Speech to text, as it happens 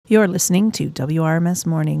You're listening to WRMS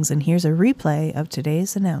Mornings, and here's a replay of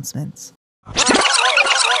today's announcements.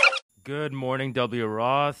 Good morning, W.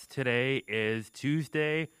 Ross. Today is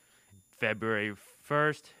Tuesday, February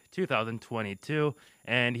 1st, 2022,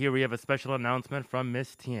 and here we have a special announcement from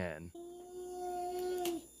Miss Tian.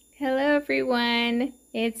 Hello everyone,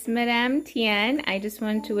 it's Madame Tian. I just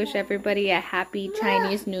wanted to wish everybody a happy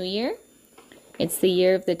Chinese New Year. It's the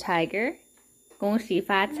year of the tiger. 恭喜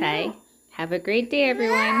发财. Have a great day,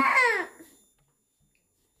 everyone.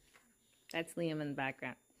 That's Liam in the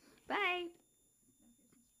background. Bye.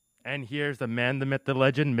 And here's the man, the myth, the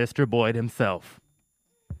legend, Mr. Boyd himself.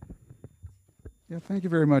 Yeah, thank you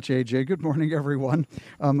very much, AJ. Good morning, everyone.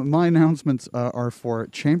 My announcements are for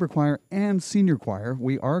chamber choir and senior choir.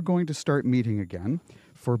 We are going to start meeting again.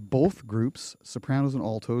 For both groups, sopranos and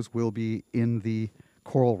altos will be in the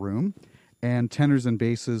choral room, and tenors and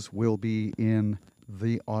basses will be in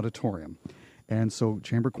the auditorium. And so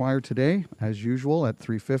chamber choir today, as usual, at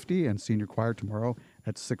 3:50, and senior choir tomorrow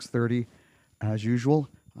at 6:30, as usual.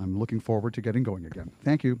 I'm looking forward to getting going again.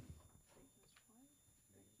 Thank you.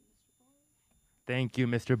 Thank you,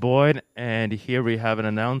 Mr. Boyd. And here we have an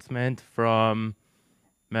announcement from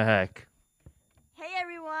Mehek. Hey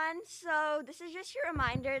everyone, so this is just your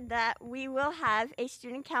reminder that we will have a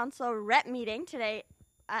student council rep meeting today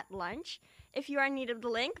at lunch. If you are in need of the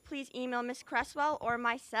link, please email Ms. Cresswell or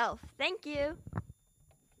myself. Thank you.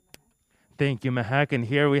 Thank you, Mehek. And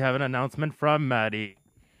here we have an announcement from Maddie.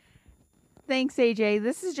 Thanks, AJ.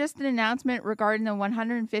 This is just an announcement regarding the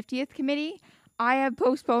 150th committee. I have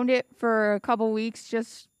postponed it for a couple weeks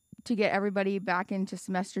just to get everybody back into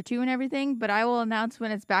semester 2 and everything, but I will announce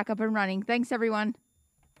when it's back up and running. Thanks, everyone.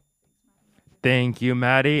 Thank you,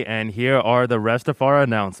 Maddie. And here are the rest of our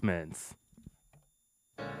announcements.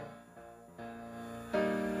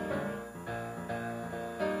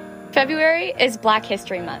 February is Black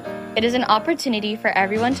History Month. It is an opportunity for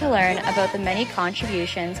everyone to learn about the many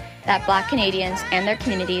contributions that Black Canadians and their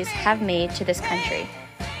communities have made to this country.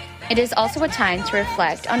 It is also a time to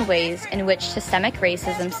reflect on ways in which systemic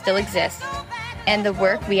racism still exists and the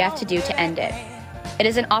work we have to do to end it. It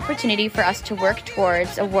is an opportunity for us to work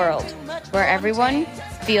towards a world where everyone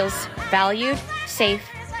feels valued, safe,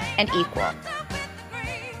 and equal.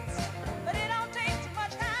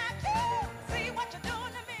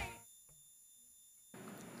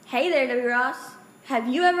 Hey there, W. Ross. Have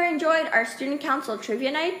you ever enjoyed our student council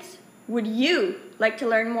trivia nights? Would you like to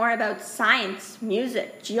learn more about science,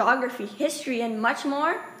 music, geography, history, and much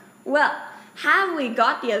more? Well, have we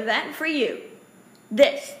got the event for you?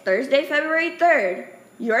 This Thursday, February 3rd,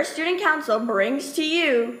 your student council brings to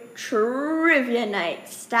you Trivia Night,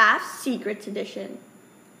 Staff Secrets Edition.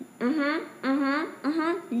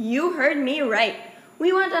 You heard me right.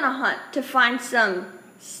 We went on a hunt to find some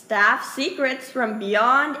staff secrets from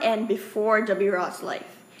beyond and before W. Ross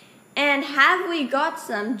life. And have we got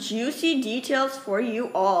some juicy details for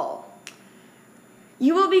you all?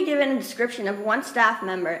 You will be given a description of one staff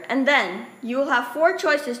member, and then you will have 4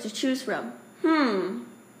 choices to choose from. Who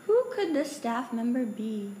could this staff member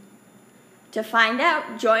be? To find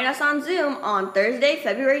out, join us on Zoom on Thursday,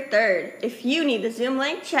 February 3rd. If you need the Zoom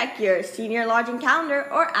link, check your senior lodging calendar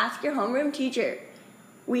or ask your homeroom teacher.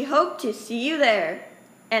 We hope to see you there.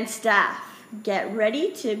 And staff, get ready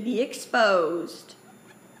to be exposed.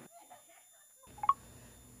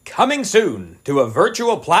 Coming soon to a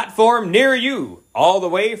virtual platform near you, all the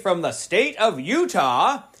way from the state of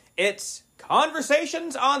Utah, it's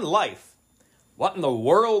Conversations on Life. What in the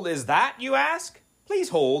world is that, you ask? Please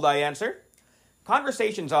hold, I answer.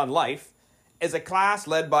 Conversations on Life is a class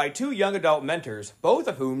led by 2 young adult mentors, both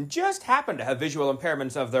of whom just happen to have visual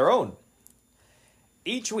impairments of their own.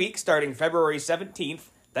 Each week, starting February 17th,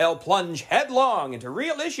 they'll plunge headlong into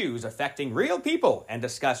real issues affecting real people and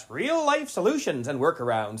discuss real-life solutions and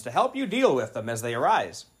workarounds to help you deal with them as they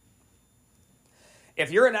arise. If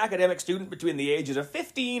you're an academic student between the ages of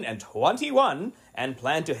 15 and 21 and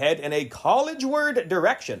plan to head in a college-ward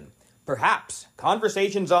direction, perhaps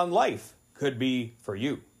Conversations on Life could be for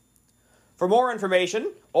you. For more information,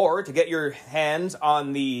 or to get your hands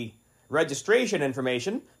on the registration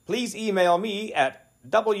information, please email me at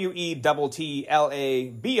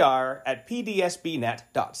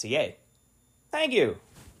wetlabr@pdsbnet.ca. Thank you.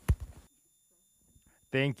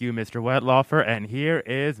 Thank you, Mr. Wetlaufer. And here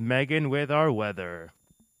is Megan with our weather.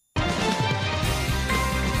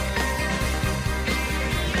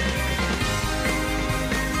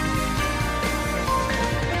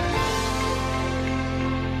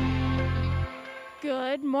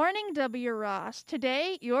 Good morning, W. Ross.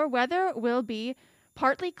 Today, your weather will be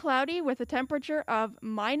Partly cloudy with a temperature of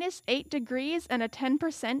 -8 degrees and a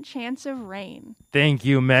 10% chance of rain. Thank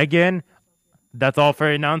you, Megan. That's all for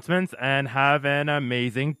announcements, and have an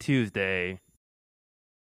amazing Tuesday.